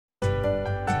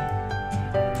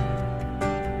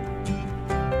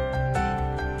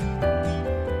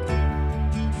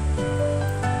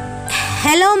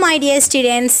Hello my dear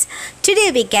students, today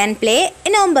we can play a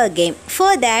number game. For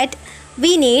that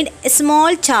we need a small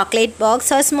chocolate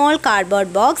box or small cardboard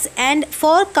box and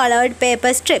 4 colored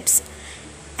paper strips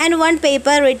and one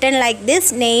paper written like this,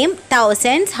 name,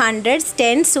 thousands, hundreds,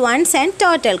 tens, ones and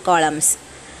total columns.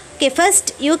 Okay, first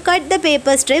you cut the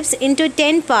paper strips into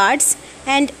 10 parts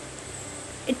and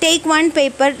take one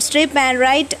paper strip and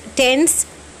write tens,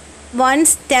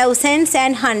 ones, thousands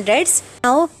and hundreds.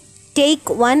 Now take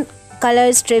one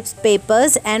colored strips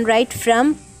papers and write from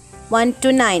 1 to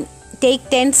 9. Take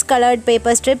tens colored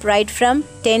paper strip, write from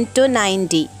 10 to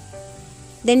 90.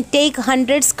 Then take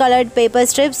hundreds colored paper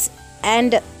strips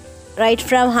and write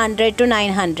from 100 to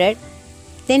 900.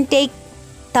 Then take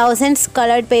thousands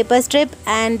colored paper strip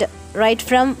and write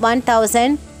from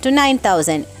 1000 to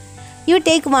 9000. You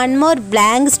take one more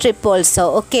blank strip also,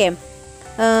 okay,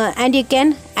 and you can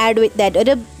add with that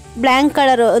ഒരു blank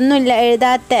colour ഒന്നുമില്ല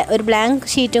എഴുതാത്ത ഒരു blank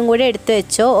ഷീറ്റും കൂടി എടുത്ത്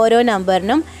വെച്ചോ ഓരോ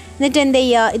നമ്പറിനും. എന്നിട്ട് എന്ത്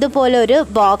ചെയ്യുക, ഇതുപോലെ ഒരു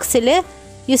ബോക്സിൽ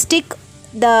U stick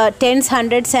the tense,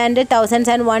 hundreds and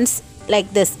thousands and once like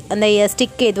this എന്താ ചെയ്യുക,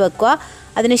 സ്റ്റിക്ക് ചെയ്ത് വെക്കുക.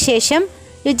 അതിനുശേഷം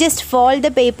you just fold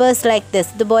the papers like this,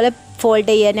 ഇതുപോലെ ഫോൾഡ്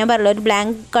ചെയ്യുക. ഞാൻ പറഞ്ഞല്ലോ ഒരു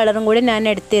ബ്ലാങ്ക് കളറും കൂടി ഞാൻ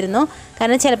എടുത്തിരുന്നു,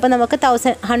 കാരണം ചിലപ്പോൾ നമുക്ക്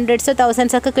ഹൺഡ്രഡ്സോ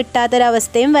തൗസൻഡ്സോ ഒക്കെ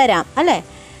കിട്ടാത്തൊരവസ്ഥയും വരാം അല്ലേ.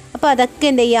 അപ്പോൾ അതൊക്കെ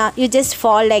എന്ത് ചെയ്യുക, you just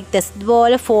fold like this,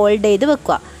 ഇതുപോലെ ഫോൾഡ് ചെയ്ത്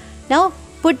വെക്കുക. Now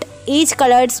puttu each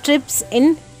coloured strips in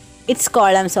its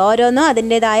columns, ഓരോന്നും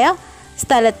അതിൻ്റേതായ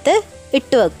സ്ഥലത്ത്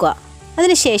ഇട്ട് വെക്കുക.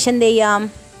 അതിനുശേഷം എന്ത് ചെയ്യാം,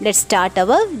 ലെറ്റ് സ്റ്റാർട്ട്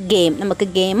അവർ ഗെയിം. നമുക്ക്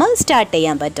ഗെയിം സ്റ്റാർട്ട്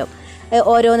ചെയ്യാൻ പറ്റും.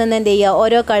 ഓരോന്നും എന്ത് ചെയ്യുക,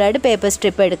 ഓരോ കളേർഡ് പേപ്പർ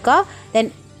സ്ട്രിപ്പ് എടുക്കുക. ദെൻ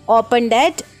ഓപ്പൺ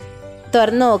ദാറ്റ്,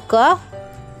 തുറന്ന് നോക്കുക.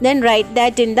 Then right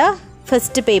that in the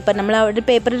first paper, നമ്മൾ അവിടെ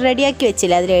പേപ്പർ റെഡിയാക്കി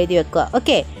വെച്ചില്ല, അതിൽ എഴുതി വെക്കുക.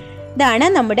 ഓക്കെ, ഇതാണ്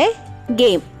നമ്മുടെ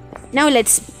game. Now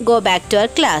let's go back to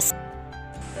our class.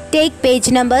 Take page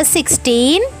number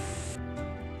 16.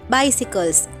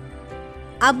 Bicycles.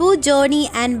 Abu, Johnny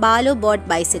and Balu bought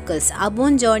bicycles.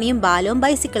 അബുവും ജോണിയും ബാലുവും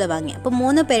bicycle വാങ്ങി. അപ്പോൾ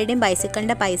 3 പേരുടെയും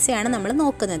ബൈസിക്കിളിൻ്റെ പൈസയാണ് നമ്മൾ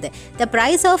നോക്കുന്നത്. The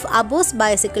price of Abu's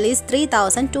bicycle is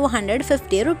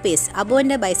 3250 rupees.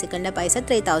 അബുവിൻ്റെ ബൈസിക്കിളിൻ്റെ പൈസ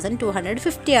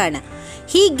 3250 ആണ്.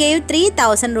 He gave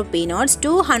 3000 rupee notes,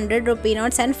 200 rupee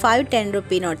notes and 5 10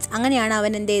 rupee notes. അങ്ങനെയാണ്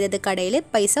അവൻ എന്ത് ചെയ്തത്, കടയിൽ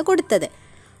പൈസ കൊടുത്തത്.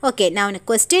 Okay, now the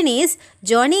question is,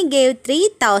 Johnny gave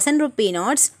 3000 rupee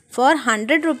notes,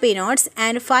 400 rupee notes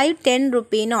and 5 10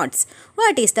 rupee notes.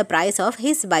 What is the price of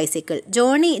his bicycle?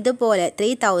 Johnny ഇതുപോലെ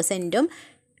 3000ഉം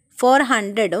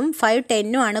 400ഉം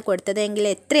 510ഉം ആണ് കൊടുത്തതെങ്കിൽ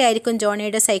എത്രയായിരിക്കും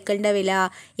ജോണിയുടെ സൈക്കിളിൻ്റെ വില?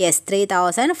 Yes,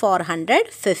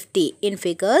 3450 in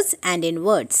figures and in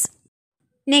words.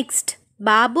 Next,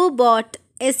 Babu bought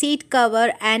a seat cover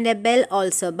and a bell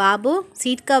also. Babu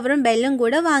seat കവറും ബെല്ലും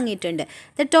കൂടെ വാങ്ങിയിട്ടുണ്ട്.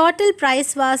 The total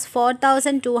price was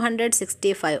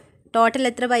 4265. Total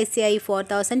എത്ര പൈസയായി?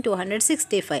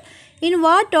 4265. In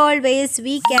what all ways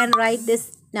we can write this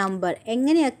number?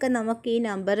 എങ്ങനെയൊക്കെ നമുക്ക് ഈ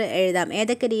number എഴുതാം,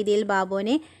 ഏതൊക്കെ രീതിയിൽ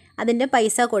ബാബുവിനെ അതിൻ്റെ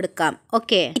പൈസ കൊടുക്കാം?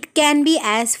 Okay, it can be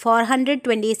as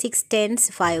 426 tens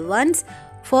 5 ones,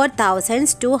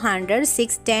 4200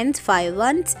 6 tens 5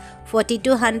 ones,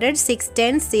 4200 6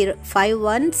 tens 5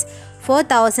 ones,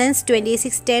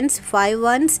 4026 tens 5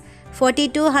 ones,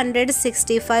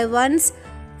 4265 ones,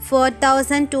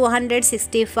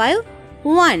 4265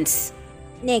 ones.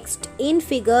 Next, in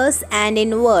figures and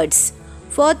in words.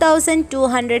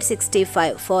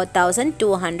 4265,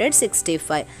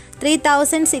 4265,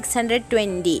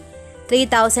 3620,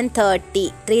 3030,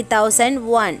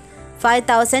 3001,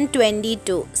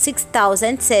 5022,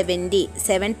 6070,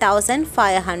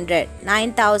 7500,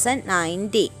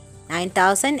 9090,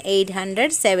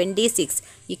 9876.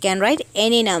 You can write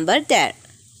any number there.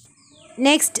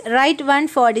 Next, write one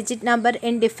 4-digit number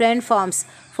in different forms.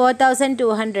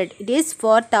 4200, it is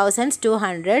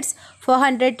 4200s,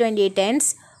 420 tens,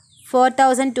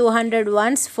 4200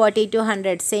 ones,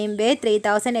 4200. Same way,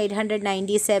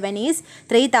 3897 is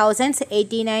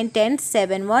 3089 tens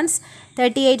 7 ones,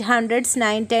 3800s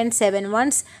 9 tens 7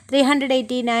 ones,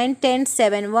 389 tens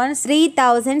 7 ones,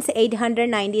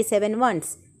 3897 ones.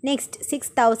 Next,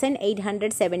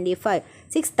 6875,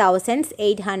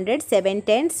 6807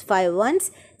 tens 5 ones,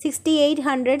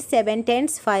 6807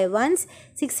 tens 5 ones,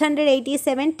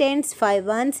 687 tens 5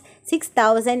 ones,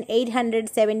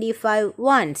 6875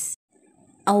 ones.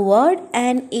 Award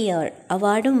and year.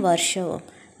 Awardum varshavum.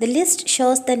 The list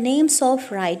shows the names of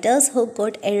writers who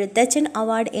got Ezhuthachan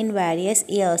award in various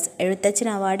years. Ezhuthachan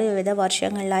award വിവിധ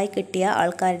വർഷങ്ങളിലായി കിട്ടിയ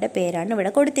ആൾക്കാരുടെ പേരാണ്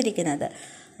ഇവിടെ കൊടുത്തിരിക്കുന്നത്.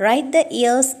 Write the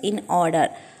years in order.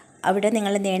 അവിടെ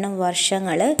നിങ്ങൾ എന്ത് ചെയ്യണം,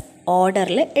 വർഷങ്ങൾ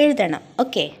ഓർഡറിൽ എഴുതണം.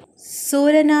 ഓക്കെ,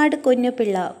 സൂരനാട്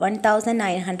കുഞ്ഞുപിള്ള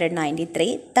 1993,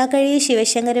 തകഴി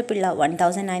ശിവശങ്കരപിള്ള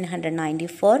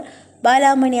 1994,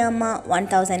 ബാലാമണി അമ്മ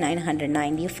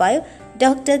 1995,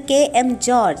 Dr. K.M.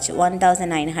 George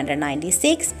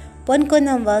 1996,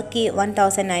 Ponkunnam Varki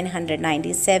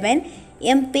 1997,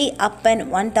 M.P. Appan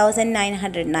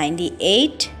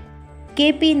 1998,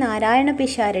 K.P. Narayana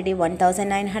Pisharadi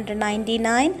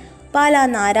 1999, Pala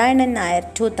Narayanan Nair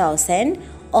 2000,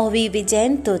 O.V.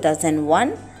 Vijayan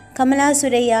 2001, Kamala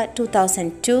Suraya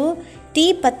 2002,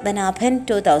 T. Padmanabhan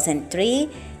 2003,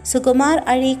 Sukumar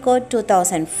Arikot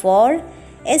 2004,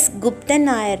 S. Guptan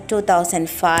Nair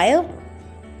 2005,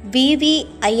 V.V.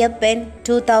 Ayyappan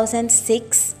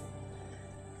 2006,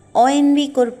 O.N.V.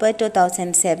 Kurpa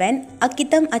 2007,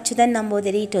 Akitam Achyutan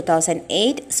Namboothiri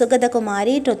 2008, Sugata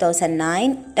Kumari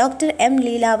 2009, Dr. M.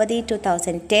 Leelavati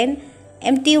 2010,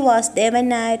 M.T. Vasudevan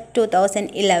Nair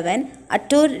 2011,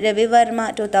 Attur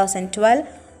Ravivarma 2012,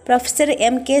 Professor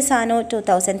M.K. Sanu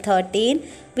 2013,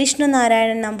 Vishnu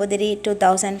Narayanan Namboothiri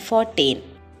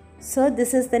 2014. So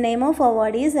this is the name of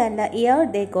awardees and the year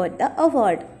they got the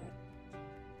award.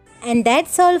 And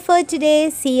that's all for today.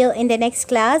 See you in the next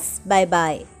class. Bye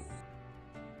bye.